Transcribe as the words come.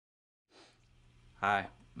Hi,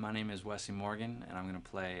 my name is Wesley Morgan, and I'm going to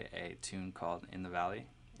play a tune called In the Valley,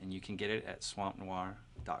 and you can get it at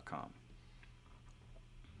swampnoir.com.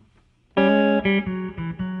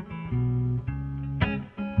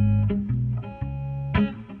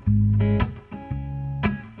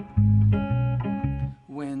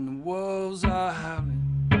 When the wolves are howling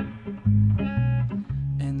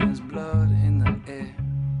and there's blood in the air,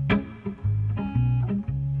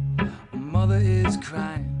 a mother is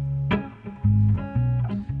crying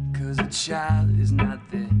 'cause the child is not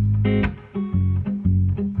there.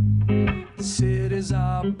 The cities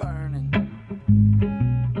are burning,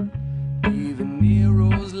 even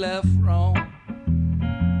Nero's left Rome,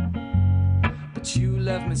 but you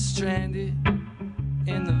left me stranded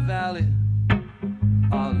in the valley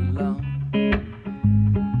all alone.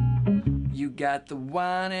 You got the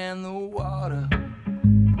wine and the water,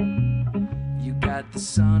 you got the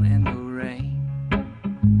sun and the rain,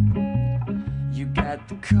 you got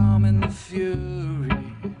the calm and the fury,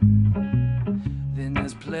 then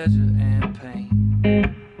there's pleasure and pain.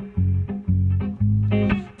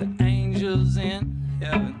 The angels in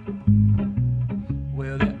heaven,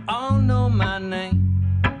 well, they all know my name,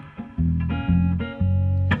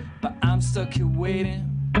 but I'm stuck here waiting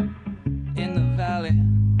in the valley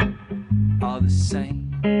all the same.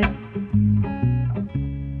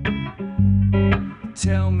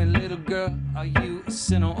 Tell me, little girl, are you a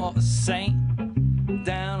sinner or a saint?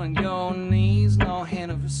 Down on your knees, no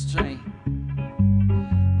hint of restraint.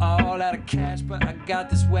 All out of cash, but I got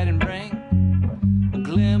this wedding ring, a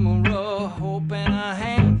glimmer of hope and a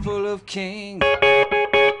handful of kings.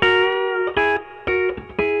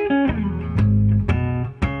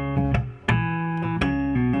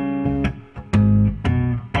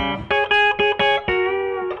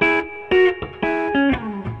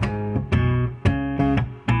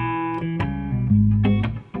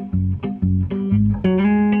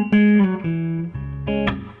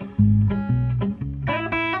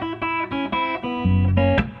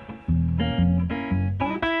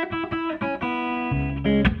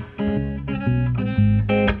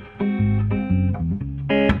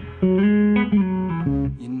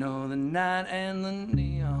 Night and the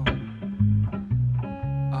neon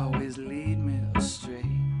always lead me astray.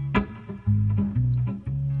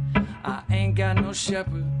 I ain't got no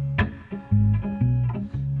shepherd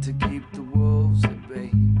to keep the wolves at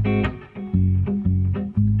bay.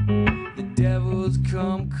 The devils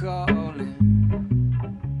come calling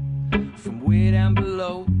from way down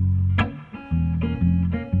below.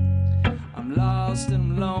 I'm lost and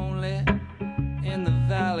I'm lonely in the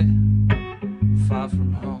valley, far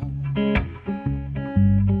from home.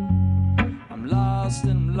 I'm lost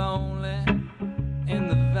and I'm lonely in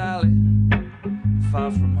the valley, far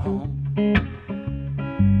from home.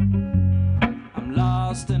 I'm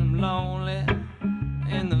lost and I'm lonely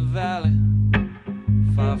in the valley,